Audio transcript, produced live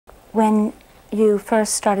When you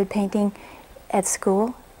first started painting at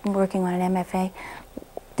school and working on an MFA,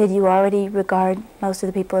 did you already regard most of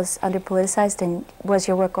the people as under-politicized, and was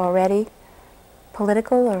your work already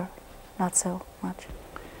political or not so much?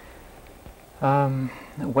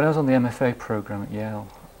 When I was on the MFA program at Yale,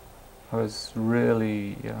 I was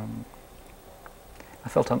really, I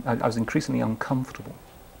felt I was increasingly uncomfortable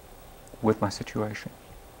with my situation,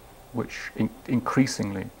 which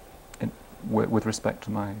increasingly, with respect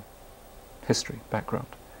to my history background,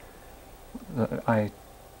 I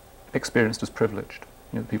experienced as privileged.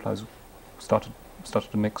 You know, the people I was started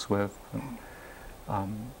to mix with, it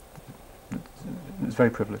was very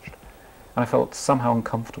privileged, and I felt somehow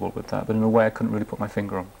uncomfortable with that. But in a way, I couldn't really put my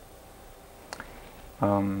finger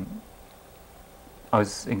on. I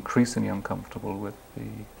was increasingly uncomfortable with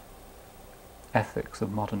the ethics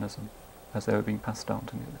of modernism as they were being passed down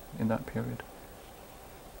to me in that period.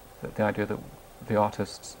 The idea that the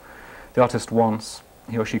artist once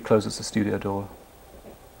he or she closes the studio door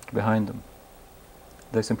behind them,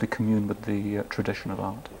 they simply commune with the tradition of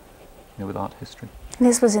art, you know, with art history. And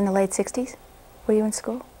this was in the late 60s? Were you in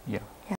school? Yeah. Yeah.